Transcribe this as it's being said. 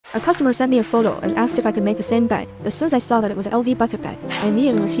A customer sent me a photo and asked if I could make the same bag. As soon as I saw that it was an LV bucket bag, I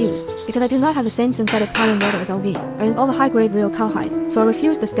immediately refused, because I do not have the same synthetic pattern leather as LV, and is all the high-grade real cowhide, so I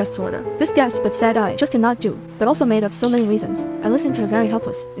refused this guest's order. This guest, but said I just cannot do, but also made up so many reasons. I listened to her very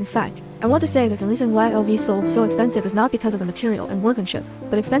helpless. In fact, I want to say that the reason why LV sold so expensive is not because of the material and workmanship,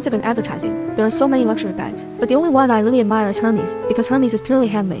 but expensive in advertising. There are so many luxury bags, but the only one I really admire is Hermes, because Hermes is purely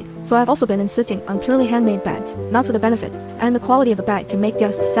handmade. So I've also been insisting on purely handmade bags, not for the benefit, and the quality of the bag can make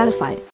guests satisfied.